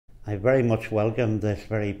I very much welcome this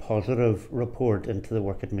very positive report into the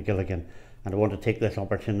work at Magilligan, and I want to take this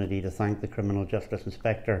opportunity to thank the Criminal Justice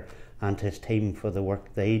Inspector and his team for the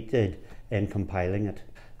work they did in compiling it.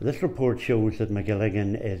 This report shows that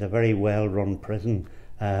Magilligan is a very well run prison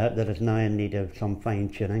that is now in need of some fine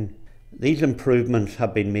tuning. These improvements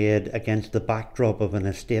have been made against the backdrop of an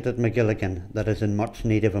estate at Magilligan that is in much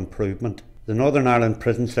need of improvement. The Northern Ireland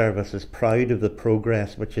Prison Service is proud of the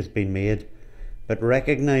progress which has been made, but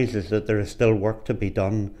recognises that there is still work to be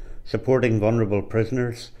done supporting vulnerable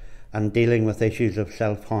prisoners and dealing with issues of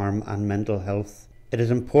self-harm and mental health. It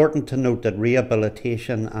is important to note that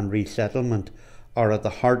rehabilitation and resettlement are at the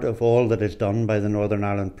heart of all that is done by the Northern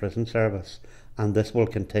Ireland Prison Service, and this will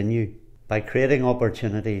continue. By creating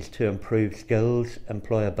opportunities to improve skills,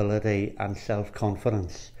 employability and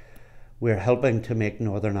self-confidence, we are helping to make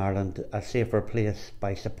Northern Ireland a safer place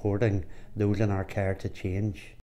by supporting those in our care to change.